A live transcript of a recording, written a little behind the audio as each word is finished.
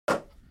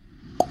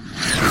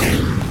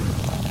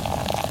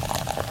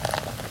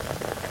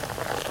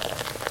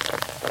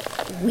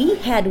We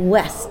head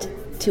west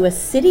to a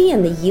city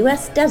in the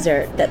U.S.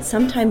 desert that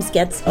sometimes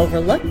gets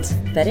overlooked,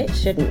 but it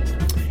shouldn't.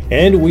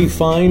 And we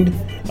find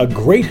a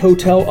great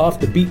hotel off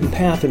the beaten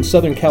path in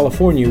Southern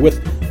California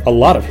with a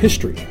lot of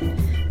history.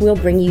 We'll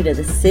bring you to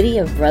the city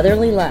of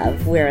brotherly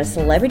love, where a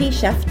celebrity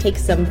chef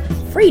takes some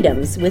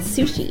freedoms with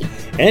sushi.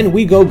 And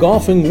we go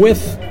golfing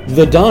with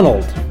the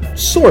Donald,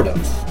 sort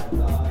of.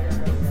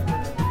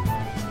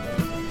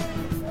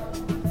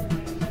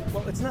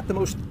 Well, it's not the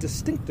most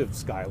distinctive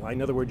skyline.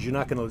 In other words, you're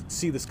not going to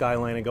see the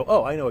skyline and go,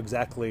 oh, I know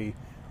exactly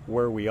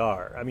where we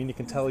are. I mean, you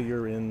can tell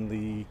you're in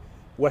the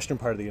western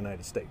part of the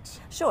United States.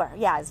 Sure,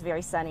 yeah, it's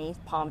very sunny,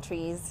 palm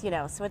trees,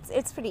 so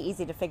it's pretty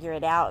easy to figure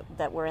it out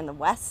that we're in the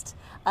west.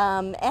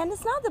 And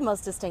it's not the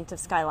most distinctive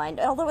skyline,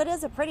 although it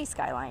is a pretty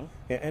skyline.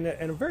 Yeah, and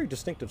a very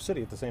distinctive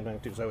city at the same time,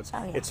 too. So it's,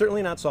 Oh, yeah. It's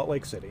certainly not Salt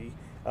Lake City.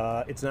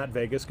 It's not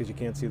Vegas because you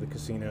can't see the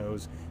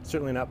casinos. It's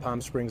certainly not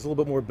Palm Springs, a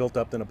little bit more built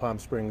up than a Palm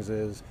Springs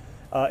is.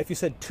 If you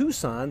said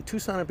Tucson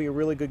would be a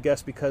really good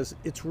guess because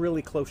it's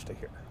really close to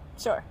here.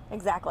 Sure,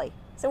 exactly.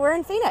 So we're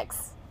in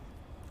Phoenix.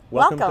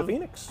 Welcome Welcome. to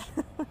Phoenix.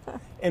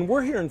 And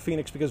we're here in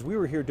Phoenix because we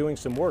were here doing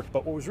some work,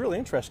 but what was really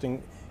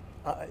interesting,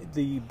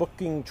 the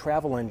booking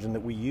travel engine that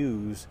we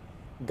use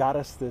got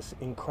us this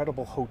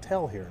incredible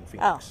hotel here in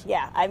Phoenix. Oh,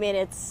 yeah. I mean,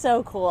 it's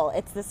so cool.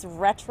 It's this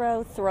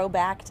retro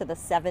throwback to the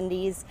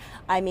 70s.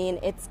 I mean,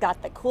 it's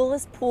got the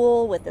coolest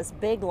pool with this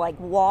big,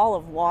 wall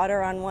of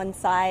water on one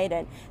side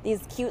and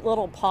these cute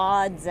little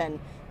pods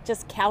and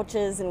just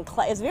couches, and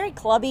it's very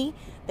clubby.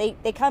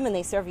 They come and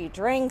they serve you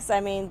drinks. I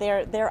mean,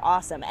 they're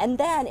awesome. And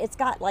then it's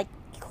got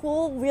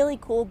really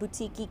cool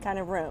boutique-y kind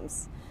of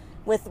rooms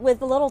with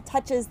little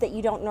touches that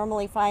you don't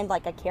normally find,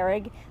 like a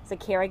Keurig. It's a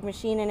Keurig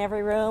machine in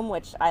every room,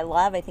 which I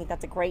love. I think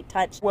that's a great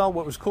touch. Well,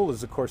 what was cool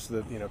is, of course,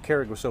 that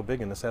Keurig was so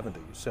big in the 70s,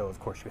 so of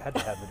course you had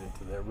to have it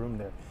into their room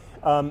there.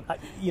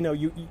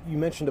 You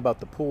mentioned about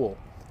the pool.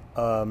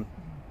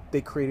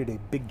 They created a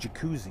big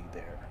jacuzzi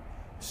there.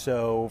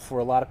 So for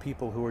a lot of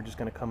people who are just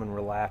going to come and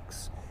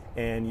relax,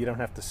 and you don't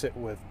have to sit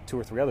with 2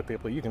 or 3 other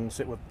people, you can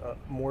sit with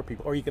more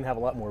people, or you can have a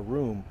lot more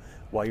room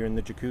while you're in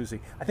the jacuzzi.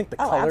 I think the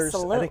colors,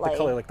 absolutely.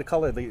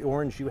 the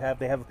orange you have,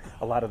 they have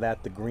a lot of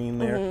that, the green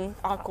there.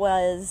 Mm-hmm.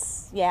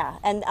 Aquas, yeah.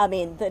 And I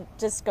mean,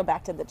 just go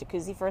back to the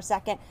jacuzzi for a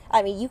second.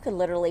 I mean, you could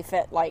literally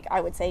fit,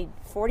 I would say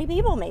 40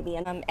 people maybe.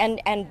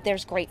 And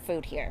there's great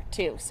food here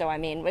too. So I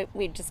mean,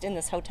 we just in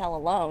this hotel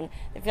alone,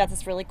 they've got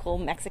this really cool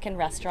Mexican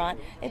restaurant.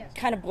 It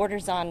kind of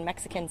borders on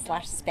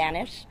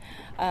Mexican/Spanish.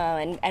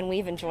 And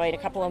we've enjoyed a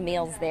couple of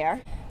meals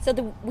there.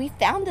 So we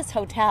found this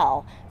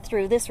hotel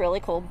through this really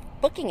cool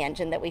booking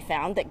engine that we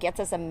found that gets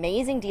us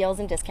amazing deals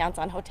and discounts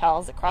on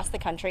hotels across the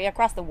country,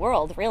 across the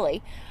world,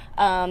 really.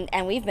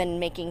 And we've been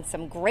making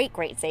some great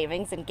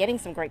savings and getting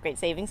some great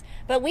savings.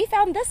 But we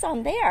found this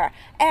on there.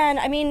 And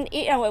I mean,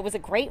 it was a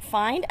great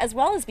find as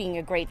well as being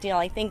a great deal.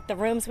 I think the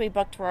rooms we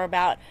booked were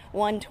about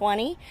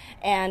 $120,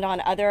 and on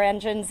other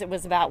engines it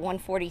was about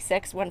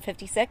 $146,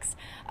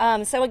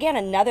 $156. So again,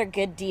 another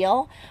good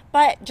deal,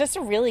 but just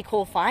a really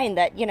cool find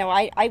that,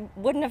 I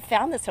wouldn't have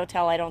found this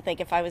hotel, I don't think,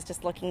 if I was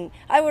just looking.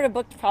 I would have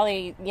booked probably,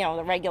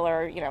 the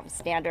regular,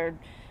 standard,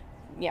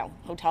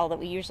 hotel that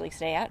we usually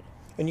stay at.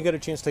 And you got a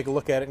chance to take a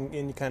look at it,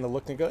 and you kind of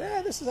looked and go,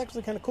 this is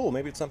actually kind of cool.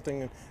 Maybe it's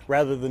something,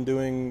 rather than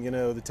doing,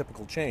 the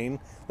typical chain,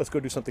 let's go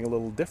do something a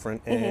little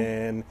different. Mm-hmm.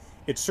 And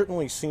it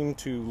certainly seemed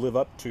to live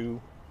up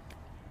to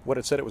what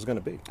it said it was going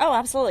to be. Oh,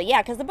 absolutely.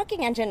 Yeah, because the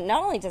booking engine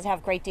not only does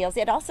have great deals,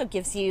 it also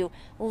gives you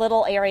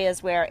little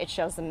areas where it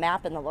shows the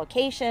map and the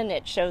location,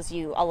 it shows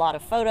you a lot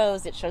of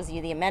photos, it shows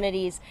you the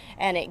amenities,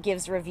 and it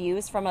gives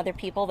reviews from other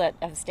people that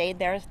have stayed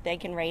there. They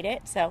can rate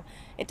it. So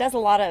it does a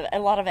lot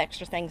of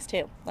extra things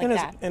too,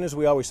 And as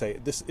we always say,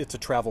 it's a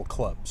travel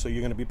club, so you're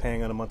going to be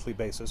paying on a monthly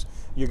basis.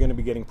 You're going to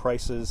be getting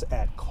prices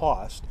at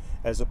cost,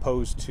 as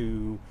opposed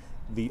to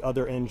the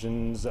other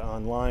engines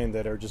online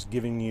that are just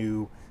giving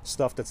you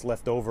stuff that's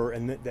left over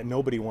and that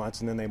nobody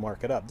wants, and then they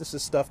mark it up. This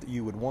is stuff that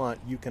you would want,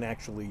 you can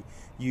actually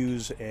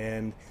use.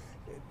 And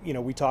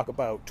we talk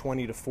about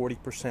 20 to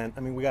 40%. I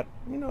mean, we got,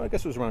 I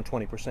guess it was around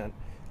 20%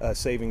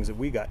 savings that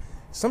we got.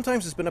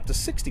 Sometimes it's been up to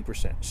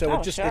 60%. So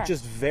it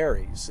just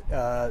varies.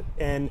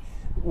 And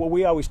what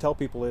we always tell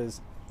people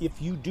is,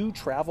 if you do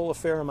travel a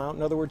fair amount,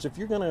 in other words, if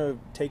you're going to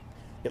take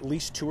at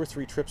least 2 or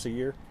 3 trips a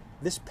year,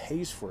 this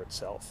pays for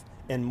itself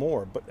and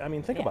more. But I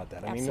mean, think about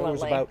that. I mean, there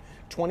was about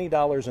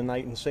 $20 a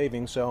night in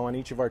savings. So on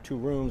each of our 2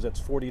 rooms, that's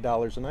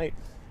 $40 a night.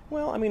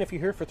 Well, I mean, if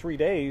you're here for 3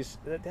 days,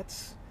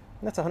 that's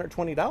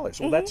 $120.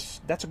 Well,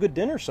 Mm-hmm. that's a good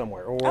dinner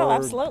somewhere, or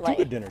absolutely. 2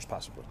 good dinners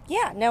possibly.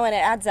 Yeah, no, and it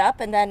adds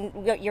up, and then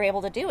what you're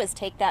able to do is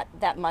take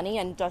that money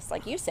and, just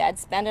like you said,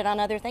 spend it on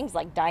other things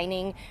like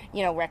dining,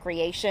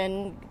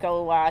 recreation,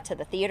 go to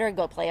the theater,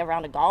 go play a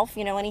round of golf,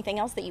 anything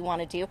else that you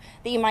want to do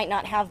that you might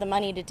not have the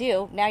money to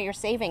do. Now you're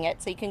saving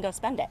it so you can go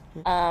spend it.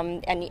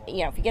 And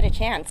if you get a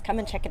chance, come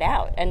and check it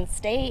out and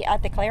stay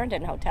at the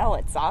Clarendon Hotel.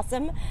 It's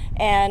awesome,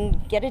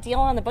 and get a deal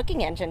on the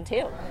booking engine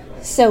too.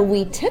 So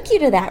we took you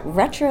to that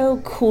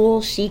retro, cool,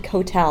 chic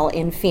hotel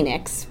in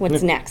Phoenix.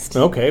 What's next?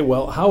 Okay,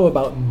 well, how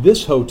about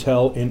this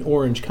hotel in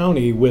Orange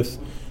County with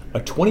a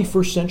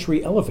 21st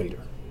century elevator?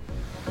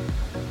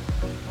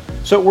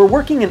 So we're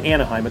working in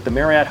Anaheim at the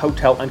Marriott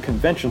Hotel and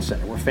Convention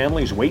Center, where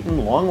families wait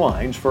in long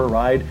lines for a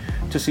ride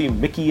to see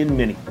Mickey and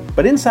Minnie.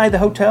 But inside the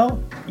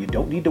hotel, you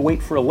don't need to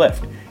wait for a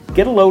lift.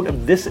 Get a load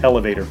of this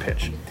elevator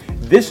pitch.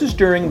 This is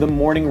during the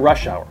morning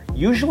rush hour.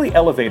 Usually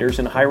elevators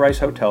in high-rise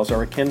hotels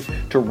are akin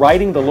to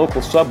riding the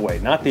local subway,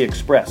 not the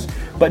express.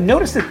 But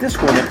notice that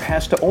this woman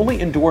has to only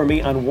endure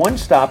me on one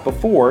stop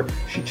before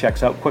she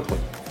checks out quickly.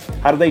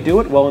 How do they do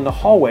it? Well, in the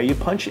hallway, you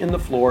punch in the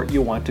floor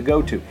you want to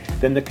go to.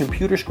 Then the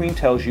computer screen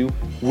tells you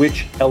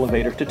which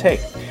elevator to take.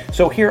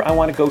 So here I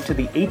want to go to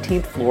the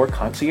 18th floor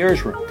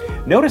concierge room.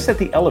 Notice that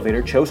the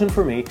elevator chosen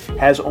for me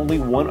has only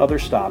one other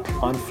stop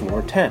on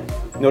floor 10.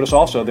 Notice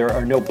also there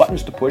are no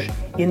buttons to push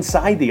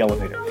inside the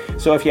elevator.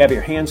 So if you have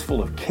your hands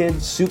full of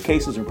kids,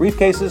 suitcases, or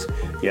briefcases,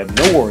 you have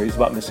no worries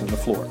about missing the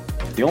floor.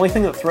 The only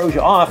thing that throws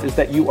you off is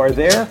that you are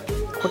there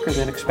quicker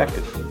than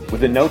expected.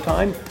 Within no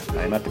time,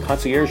 I'm at the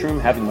concierge room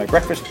having my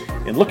breakfast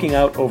and looking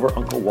out over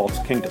Uncle Walt's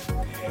kingdom.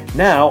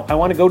 Now, I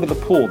want to go to the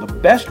pool. The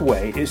best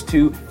way is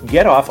to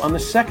get off on the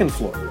second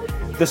floor.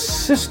 The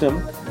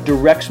system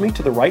directs me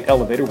to the right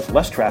elevator with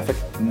less traffic,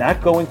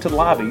 not going to the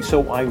lobby,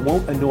 so I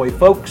won't annoy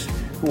folks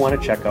who want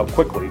to check out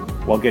quickly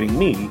while getting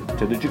me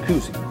to the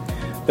jacuzzi.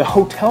 The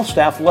hotel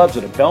staff loves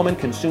it. A bellman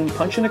can soon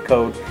punch in a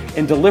code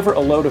and deliver a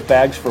load of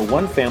bags for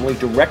one family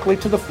directly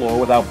to the floor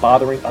without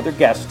bothering other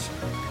guests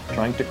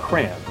trying to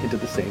cram into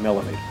the same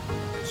elevator.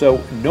 So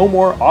no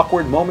more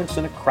awkward moments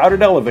in a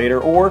crowded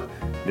elevator or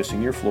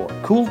missing your floor.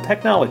 Cool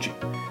technology,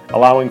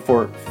 allowing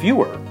for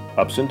fewer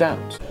ups and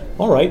downs.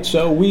 All right,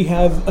 so we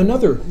have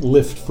another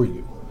lift for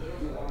you.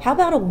 How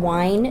about a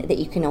wine that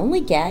you can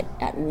only get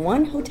at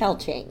one hotel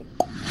chain?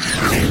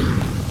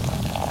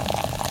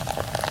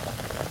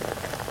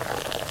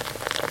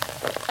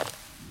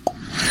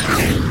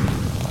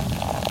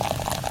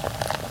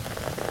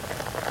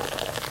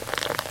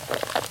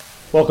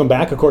 Welcome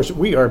back. Of course,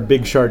 we are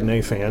big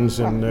Chardonnay fans,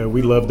 and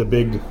we love the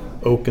big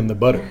oak and the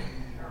butter.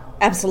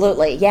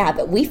 Absolutely, yeah,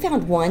 but we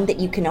found one that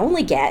you can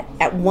only get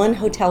at one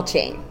hotel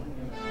chain.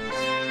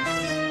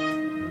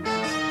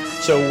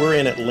 So we're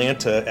in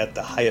Atlanta at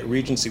the Hyatt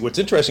Regency. What's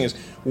interesting is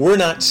we're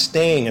not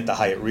staying at the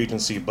Hyatt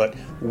Regency, but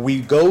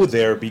we go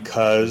there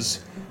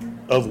because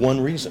of one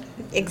reason.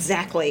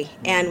 Exactly,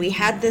 and we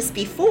had this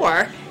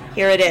before.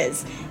 Here it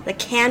is, the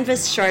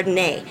Canvas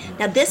Chardonnay.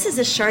 Now this is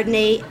a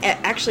Chardonnay,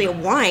 actually a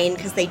wine,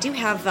 because they do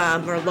have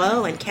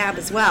Merlot and Cab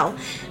as well,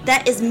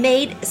 that is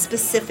made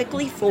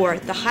specifically for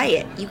the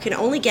Hyatt. You can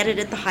only get it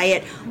at the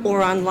Hyatt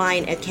or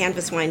online at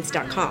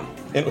canvaswines.com.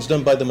 And it was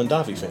done by the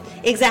Mondavi family.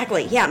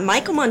 Exactly, yeah.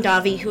 Michael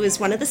Mondavi, who is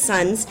one of the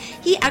sons,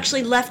 he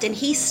actually left and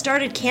he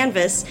started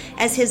Canvas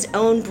as his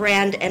own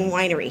brand and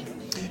winery.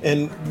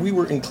 And we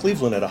were in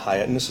Cleveland at a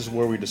Hyatt, and this is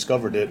where we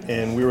discovered it,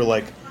 and we were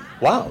like,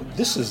 wow,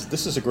 this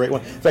is a great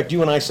one. In fact,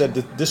 you and I said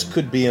that this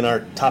could be in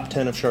our top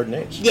 10 of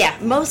Chardonnays. Yeah,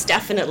 most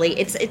definitely.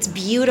 It's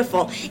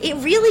beautiful. It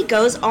really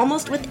goes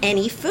almost with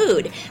any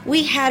food.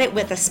 We had it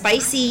with a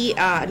spicy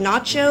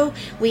nacho.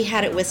 We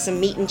had it with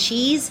some meat and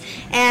cheese.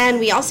 And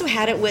we also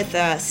had it with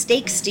a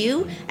steak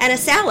stew and a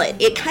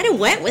salad. It kind of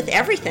went with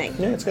everything.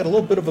 Yeah, it's got a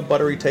little bit of a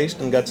buttery taste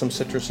and got some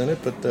citrus in it.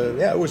 But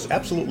yeah, it was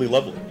absolutely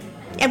lovely.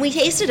 And we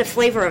tasted a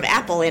flavor of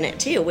apple in it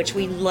too, which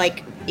we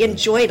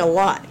enjoyed a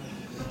lot.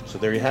 So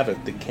there you have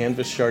it, the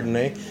Canvas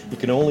Chardonnay. You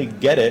can only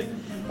get it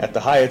at the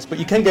Hyatts, but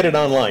you can get it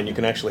online. You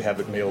can actually have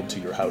it mailed to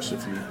your house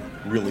if you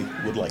really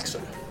would like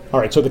some. All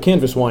right, so the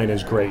Canvas wine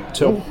is great.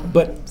 So,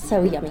 but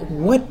so yummy.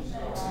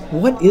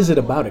 What is it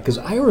about it? Because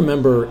I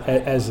remember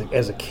as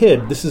a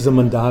kid, this is a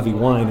Mondavi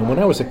wine, and when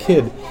I was a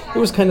kid, it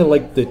was kind of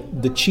like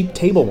the cheap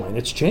table wine.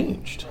 It's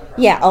changed.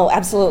 Yeah, oh,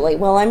 absolutely.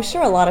 Well, I'm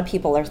sure a lot of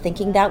people are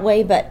thinking that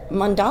way, but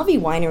Mondavi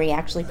Winery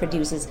actually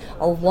produces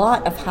a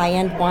lot of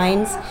high-end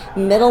wines,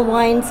 middle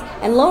wines,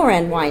 and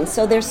lower-end wines.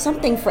 So there's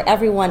something for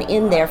everyone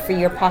in there for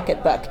your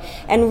pocketbook.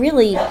 And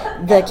really,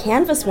 the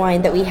Canvas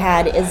wine that we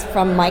had is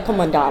from Michael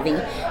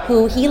Mondavi,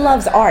 who he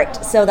loves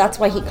art, so that's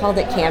why he called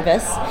it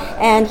Canvas.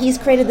 And he's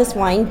created this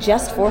wine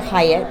just for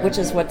Hyatt, which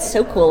is what's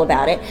so cool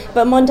about it.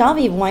 But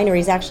Mondavi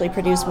Wineries actually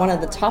produce one of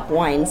the top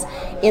wines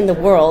in the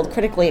world,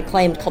 critically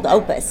acclaimed, called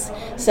Opus.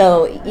 So,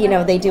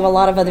 they do a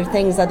lot of other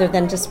things other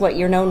than just what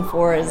you're known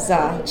for as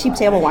cheap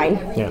table wine.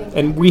 Yeah,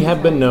 and we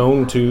have been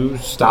known to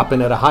stop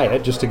in at a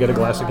Hyatt just to get a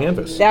glass of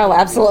Canvas. Oh,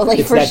 absolutely,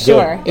 it's for that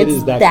sure. Good.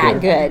 It's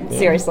that good, yeah.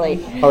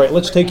 Seriously. All right,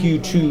 let's take you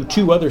to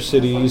two other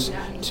cities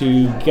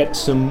to get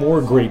some more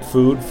great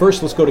food.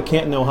 First, let's go to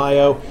Canton,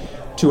 Ohio,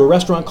 to a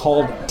restaurant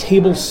called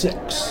Table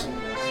 6.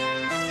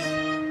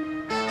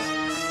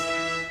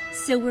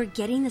 So we're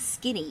getting the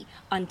skinny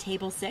on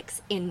Table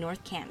 6 in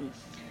North Canton.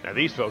 Now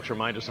these folks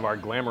remind us of our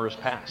glamorous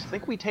past.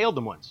 Think we tailed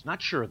them once.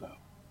 Not sure though.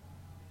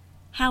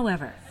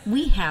 However,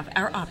 we have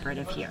our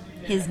operative here.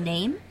 His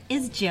name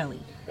is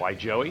Joey. Why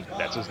Joey?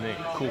 That's his name.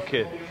 Cool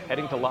kid.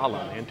 Heading to La La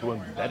Land to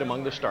embed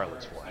among the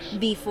starlets for us.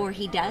 Before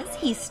he does,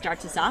 he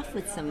starts us off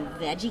with some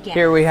veggie gaff.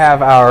 Here we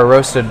have our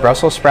roasted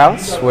Brussels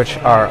sprouts, which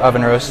are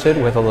oven roasted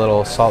with a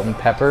little salt and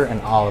pepper and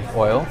olive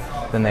oil.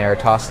 Then they are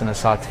tossed in a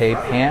sauté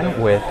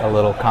pan with a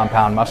little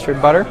compound mustard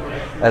butter,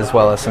 as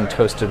well as some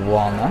toasted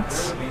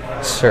walnuts,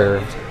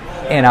 served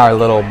in our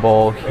little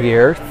bowl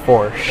here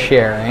for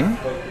sharing.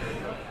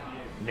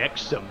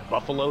 Next, some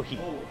buffalo heat.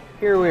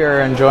 Here we are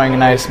enjoying a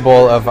nice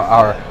bowl of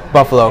our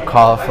buffalo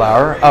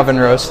cauliflower, oven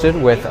roasted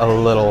with a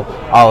little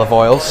olive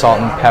oil, salt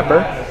and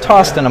pepper,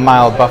 tossed in a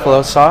mild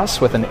buffalo sauce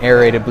with an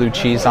aerated blue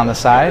cheese on the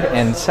side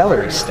and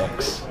celery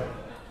sticks.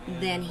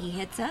 Then he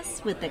hits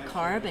us with the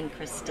carb and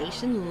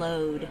crustacean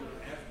load.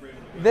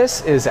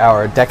 This is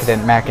our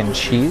decadent mac and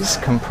cheese,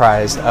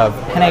 comprised of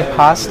penne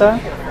pasta,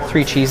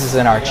 3 cheeses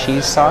in our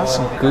cheese sauce,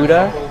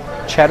 Gouda,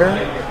 cheddar,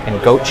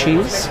 and goat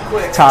cheese,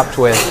 topped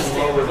with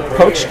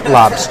poached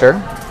lobster,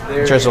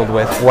 drizzled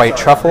with white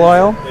truffle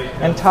oil,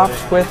 and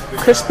topped with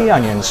crispy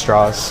onion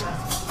straws.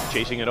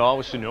 Chasing it all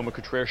with Sonoma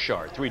Cutrer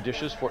Chard. 3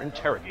 dishes for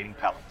interrogating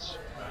palates.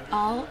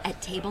 All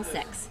at table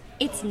 6.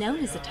 It's known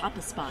as a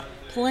tapas spot.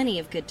 Plenty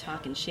of good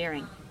talk and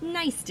sharing.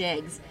 Nice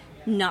digs.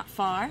 Not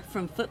far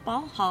from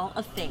Football Hall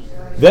of Fame.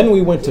 Then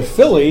we went to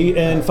Philly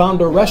and found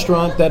a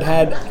restaurant that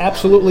had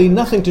absolutely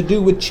nothing to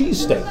do with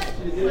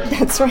cheesesteak.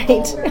 That's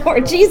right,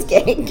 or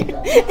cheesecake.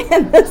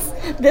 And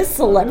this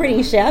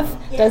celebrity chef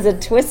does a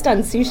twist on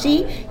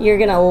sushi. You're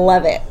gonna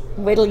love it.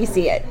 Wait till you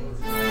see it.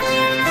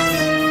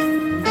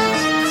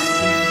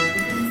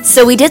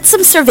 So we did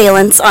some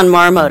surveillance on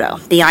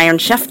Morimoto. The Iron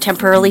Chef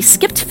temporarily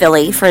skipped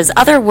Philly for his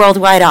other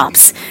worldwide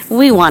ops.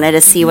 We wanted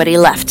to see what he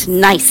left.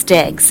 Nice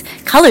digs.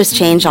 Colors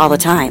change all the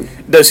time.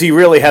 Does he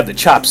really have the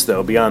chops,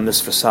 though, beyond this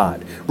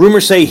facade?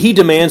 Rumors say he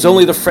demands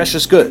only the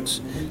freshest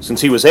goods.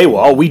 Since he was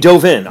AWOL, we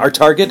dove in. Our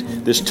target,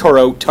 this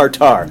Toro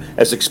Tartare,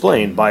 as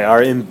explained by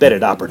our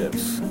embedded operative.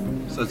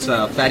 So it's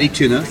fatty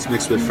tuna. It's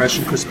mixed with fresh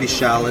and crispy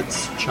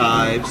shallots,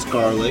 chives,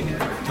 garlic,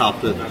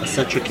 topped with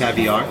acetra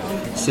caviar.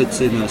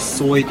 Sits in a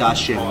soy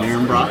dashi and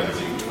mirin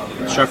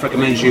broth. Chef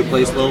recommends you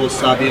place a little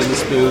wasabi on the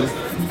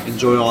spoon.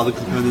 Enjoy all the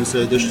components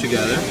of the dish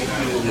together.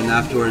 And then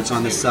afterwards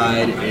on the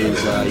side is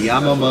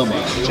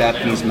Yamamomo,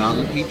 Japanese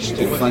mountain peach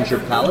to cleanse your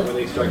palate.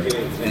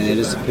 And it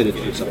is a pitted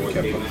food, so be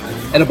careful.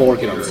 Edible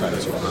orchid on the side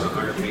as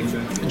well.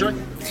 Enjoy.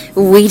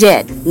 We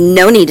did.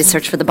 No need to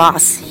search for the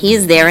boss.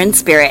 He's there in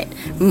spirit.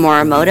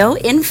 Morimoto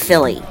in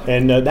Philly.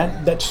 And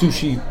that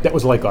sushi, that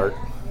was like art.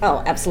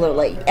 Oh,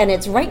 absolutely. And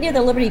it's right near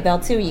the Liberty Bell,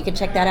 too. You can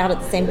check that out at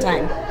the same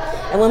time.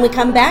 And when we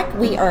come back,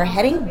 we are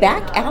heading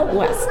back out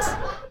west.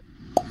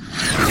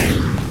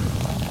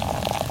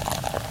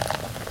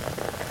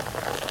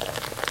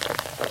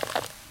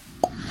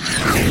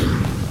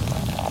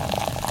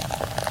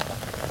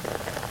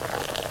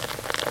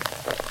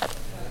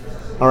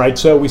 All right,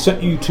 so we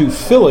sent you to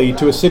Philly,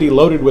 to a city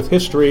loaded with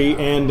history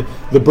and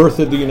the birth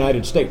of the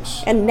United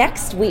States. And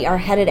next, we are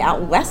headed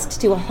out west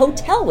to a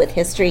hotel with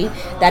history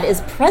that is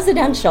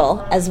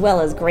presidential, as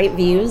well as great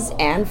views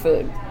and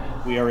food.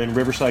 We are in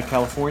Riverside,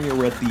 California.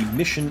 We're at the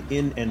Mission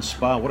Inn and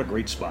Spa. What a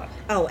great spot.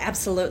 Oh,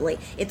 absolutely.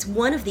 It's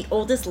one of the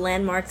oldest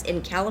landmarks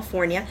in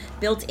California,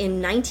 built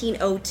in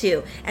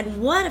 1902.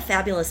 And what a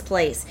fabulous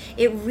place.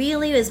 It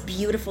really is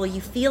beautiful. You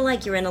feel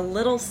like you're in a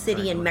little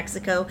city in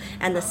Mexico,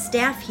 and the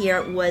staff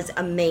here was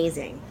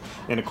amazing.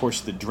 And of course,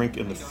 the drink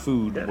and the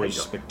food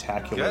was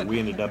spectacular. We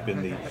ended up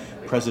in the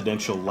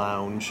presidential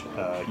lounge.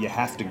 You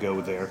have to go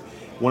there.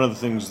 One of the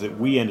things that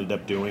we ended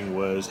up doing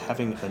was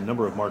having a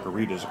number of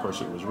margaritas. Of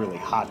course, it was really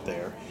hot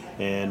there.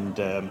 And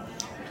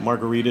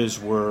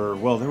margaritas were,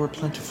 well, they were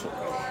plentiful.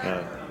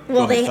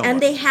 Well,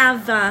 they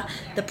have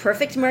the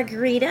perfect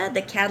margarita,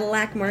 the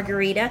Cadillac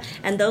margarita,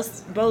 and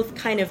those both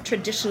kind of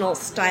traditional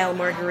style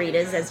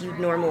margaritas, as you'd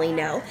normally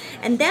know.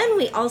 And then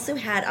we also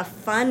had a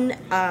fun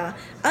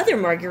other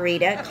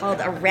margarita called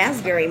a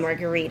raspberry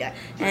margarita,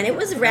 and it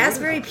was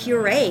raspberry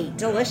puree,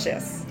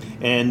 delicious.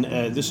 And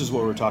this is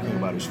what we're talking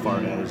about as far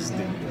as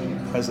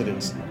the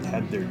presidents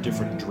had their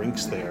different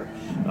drinks there,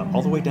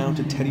 all the way down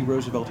to Teddy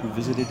Roosevelt, who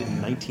visited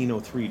in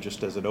 1903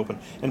 just as it opened.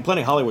 And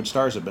plenty of Hollywood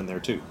stars have been there,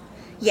 too.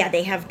 Yeah,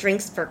 they have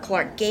drinks for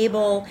Clark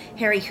Gable,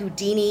 Harry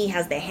Houdini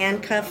has the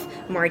handcuff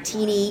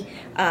martini,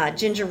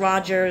 Ginger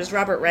Rogers,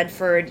 Robert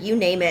Redford, you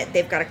name it,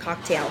 they've got a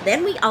cocktail.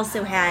 Then we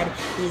also had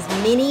these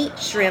mini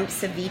shrimp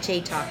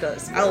ceviche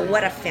tacos. Oh,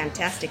 what a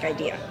fantastic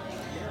idea.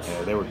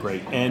 Yeah, they were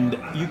great. And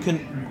you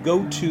can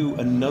go to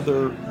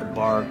another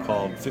bar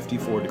called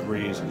 54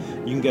 Degrees.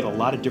 You can get a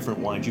lot of different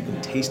wines. You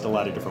can taste a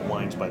lot of different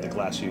wines by the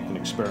glass, so you can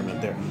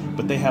experiment there.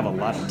 But they have a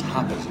lot of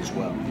tapas as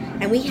well.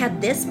 And we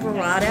had this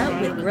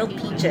burrata with grilled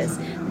peaches.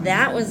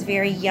 That was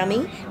very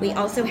yummy. We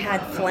also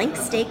had flank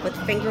steak with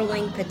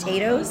fingerling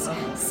potatoes,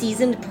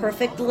 seasoned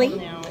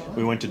perfectly.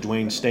 We went to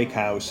Dwayne's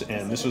Steakhouse,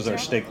 and this was our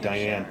steak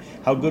Diane.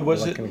 How good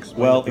was it?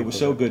 Well, it was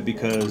so good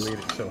because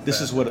this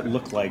is what it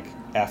looked like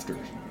after.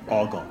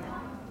 All gone.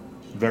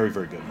 Very,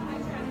 very good.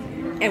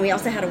 And we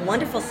also had a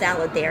wonderful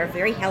salad there,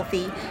 very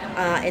healthy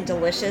and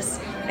delicious.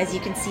 As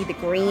you can see, the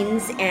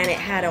greens, and it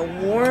had a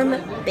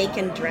warm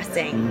bacon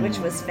dressing, which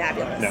was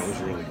fabulous. That was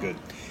really good.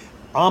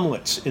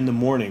 Omelets in the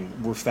morning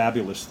were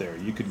fabulous there.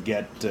 You could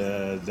get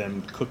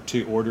them cooked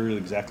to order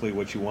exactly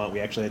what you want.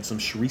 We actually had some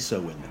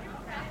chorizo in there.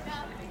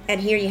 And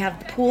here you have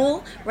the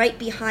pool right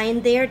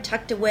behind there.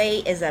 Tucked away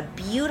is a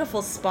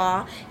beautiful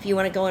spa. If you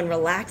want to go and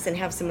relax and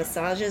have some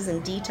massages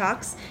and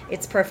detox,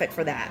 it's perfect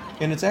for that.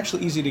 And it's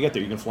actually easy to get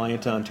there. You can fly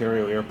into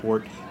Ontario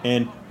Airport,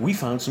 and we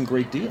found some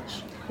great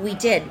deals. We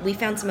did. We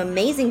found some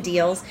amazing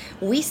deals.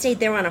 We stayed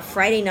there on a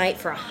Friday night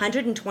for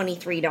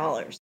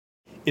 $123.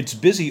 It's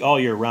busy all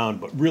year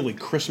round, but really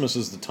Christmas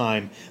is the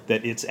time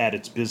that it's at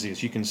its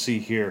busiest. You can see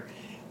here,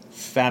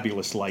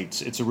 fabulous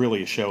lights. It's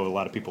really a show a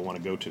lot of people want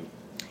to go to.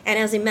 And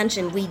as I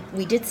mentioned,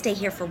 we did stay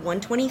here for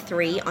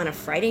 $123 on a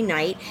Friday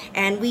night,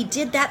 and we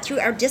did that through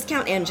our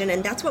discount engine,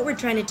 and that's what we're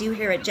trying to do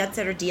here at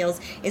Jetsetter Deals,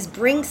 is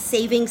bring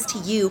savings to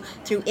you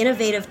through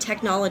innovative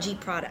technology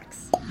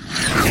products.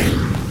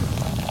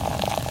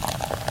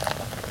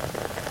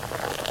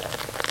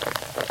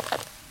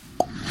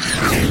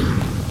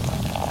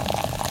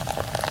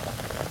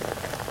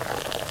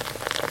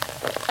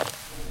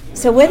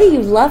 So whether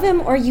you love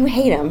him or you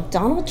hate him,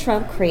 Donald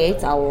Trump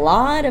creates a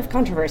lot of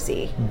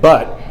controversy.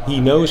 But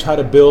he knows how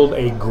to build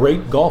a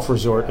great golf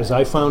resort, as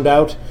I found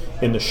out,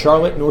 in the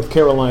Charlotte, North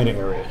Carolina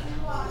area.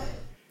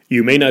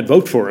 You may not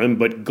vote for him,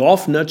 but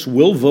golf nuts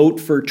will vote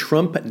for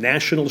Trump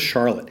National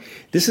Charlotte.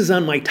 This is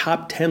on my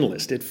top 10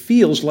 list. It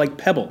feels like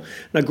Pebble.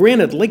 Now,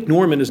 granted, Lake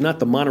Norman is not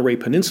the Monterey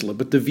Peninsula,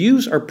 but the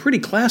views are pretty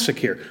classic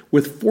here,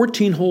 with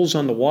 14 holes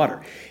on the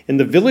water. And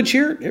the village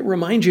here, it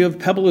reminds you of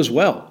Pebble as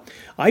well.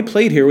 I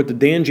played here with the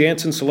Dan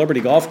Jansen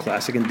Celebrity Golf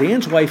Classic, and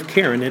Dan's wife,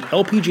 Karen, an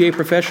LPGA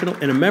professional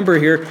and a member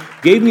here,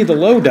 gave me the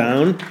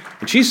lowdown,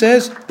 and she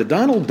says the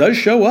Donald does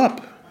show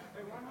up.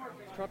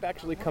 Trump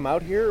actually come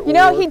out here? You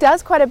know, he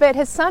does quite a bit.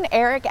 His son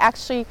Eric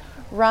actually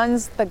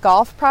runs the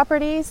golf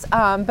properties,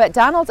 but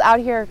Donald's out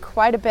here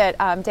quite a bit.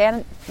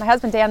 My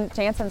husband Dan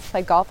Jansen's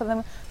played golf with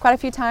him quite a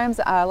few times.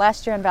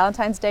 Last year on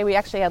Valentine's Day, we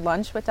actually had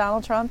lunch with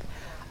Donald Trump.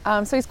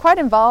 So he's quite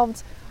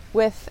involved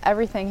with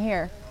everything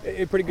here.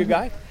 A pretty good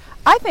guy?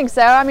 I think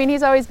so. I mean,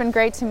 he's always been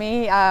great to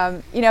me.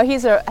 You know,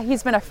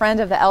 he's been a friend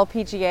of the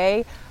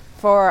LPGA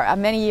for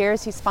many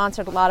years. He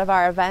sponsored a lot of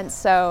our events.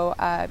 So,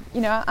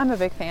 you know, I'm a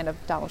big fan of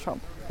Donald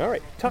Trump. All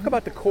right. Talk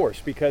about the course,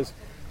 because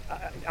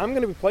I'm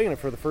going to be playing it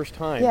for the first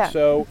time. Yeah.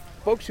 So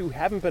folks who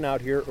haven't been out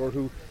here or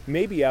who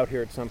may be out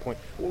here at some point,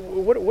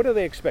 what do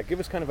they expect? Give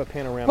us kind of a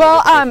panorama.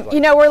 Well,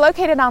 you know, we're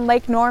located on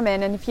Lake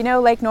Norman, and if you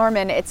know Lake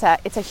Norman, it's a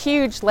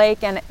huge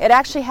lake, and it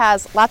actually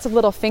has lots of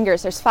little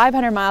fingers. There's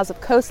 500 miles of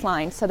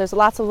coastline, so there's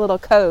lots of little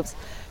coves.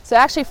 So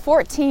actually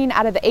 14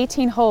 out of the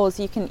 18 holes,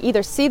 you can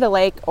either see the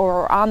lake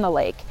or on the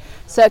lake.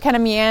 So it kind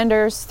of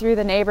meanders through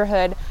the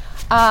neighborhood.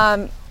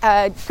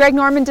 Greg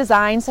Norman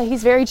designed, so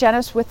he's very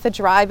generous with the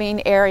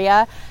driving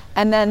area.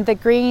 And then the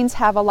greens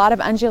have a lot of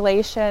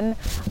undulation.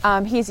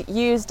 He's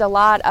used a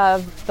lot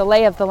of the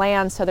lay of the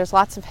land, so there's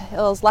lots of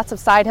hills, lots of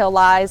side hill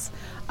lies.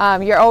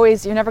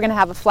 You're never going to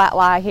have a flat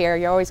lie here.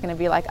 You're always going to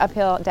be like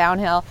uphill,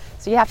 downhill.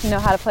 So you have to know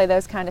how to play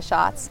those kind of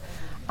shots.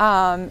 We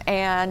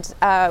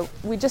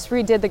just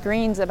redid the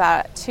greens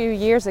about 2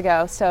 years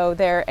ago, so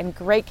they're in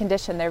great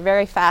condition. They're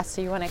very fast,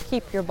 so you want to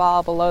keep your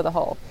ball below the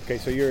hole. Okay,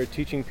 so you're a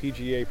teaching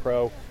PGA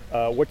pro.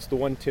 What's the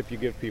one tip you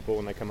give people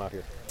when they come out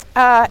here?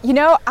 You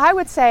know, I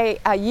would say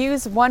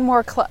use one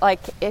more club.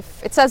 Like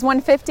if it says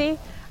 150,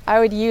 I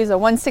would use a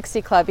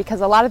 160 club, because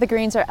a lot of the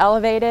greens are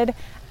elevated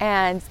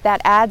and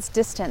that adds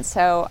distance.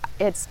 So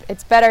it's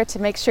better to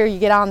make sure you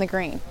get on the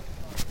green.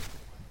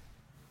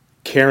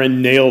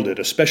 Karen nailed it,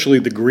 especially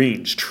the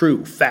greens.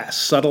 True,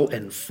 fast, subtle,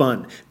 and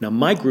fun. Now,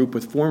 my group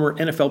with former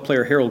NFL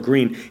player Harold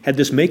Green had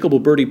this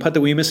makeable birdie putt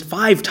that we missed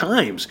 5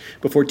 times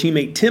before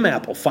teammate Tim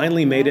Apple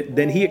finally made it.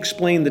 Then he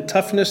explained the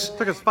toughness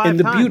and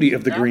the beauty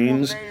of the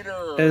greens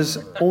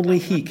as only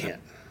he can.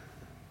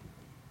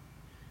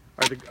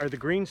 Are the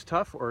greens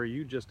tough, or are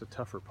you just a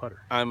tougher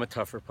putter? I'm a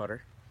tougher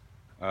putter,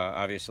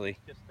 obviously.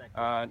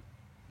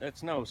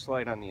 That's no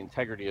slight on the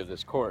integrity of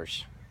this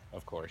course,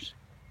 of course.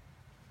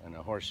 And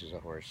a horse is a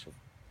horse, of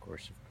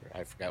course.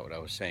 I forgot what I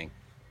was saying.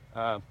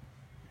 I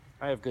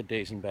have good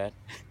days and bad.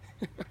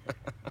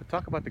 But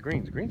talk about the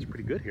greens. The greens are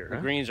pretty good here, huh?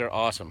 The greens are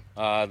awesome.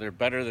 They're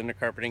better than the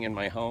carpeting in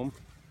my home.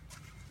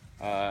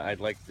 I'd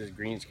like the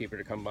greenskeeper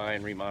to come by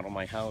and remodel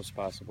my house,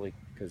 possibly,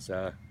 because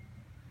I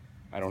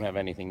don't have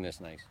anything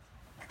this nice.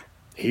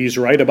 He's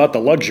right about the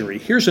luxury.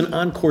 Here's an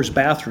on-course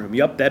bathroom.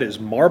 Yup, that is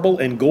marble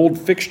and gold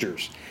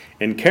fixtures.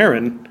 And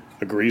Karen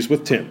agrees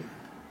with Tim.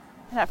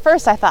 And at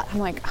first I'm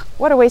like,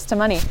 what a waste of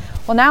money.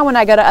 Well, now when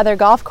I go to other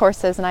golf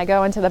courses and I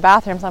go into the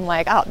bathrooms, I'm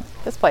like, oh,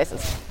 this place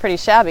is pretty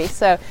shabby.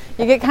 So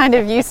you get kind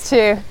of used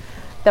to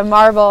the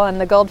marble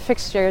and the gold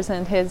fixtures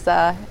and his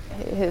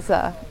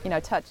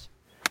touch.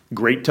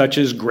 Great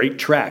touches, great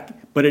track.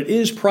 But it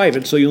is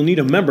private, so you'll need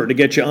a member to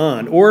get you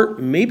on. Or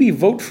maybe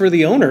vote for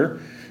the owner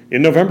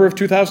in November of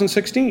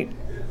 2016.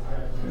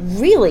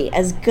 Really,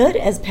 as good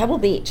as Pebble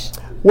Beach?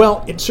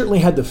 Well, it certainly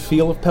had the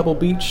feel of Pebble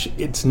Beach.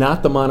 It's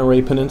not the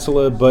Monterey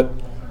Peninsula, but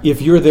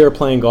if you're there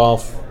playing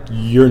golf,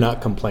 you're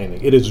not complaining.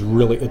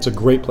 It's a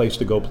great place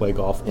to go play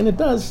golf, and it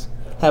does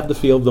have the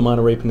feel of the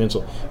Monterey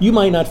Peninsula. You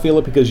might not feel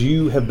it because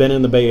you have been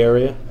in the Bay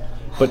Area,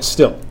 But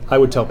still, I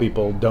would tell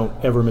people don't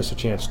ever miss a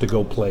chance to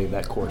go play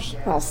that course.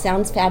 Well,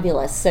 sounds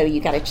fabulous. So you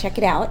got to check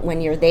it out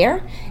when you're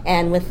there.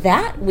 And with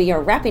that, we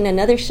are wrapping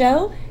another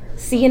show.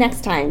 See you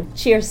next time.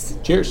 Cheers.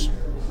 Cheers.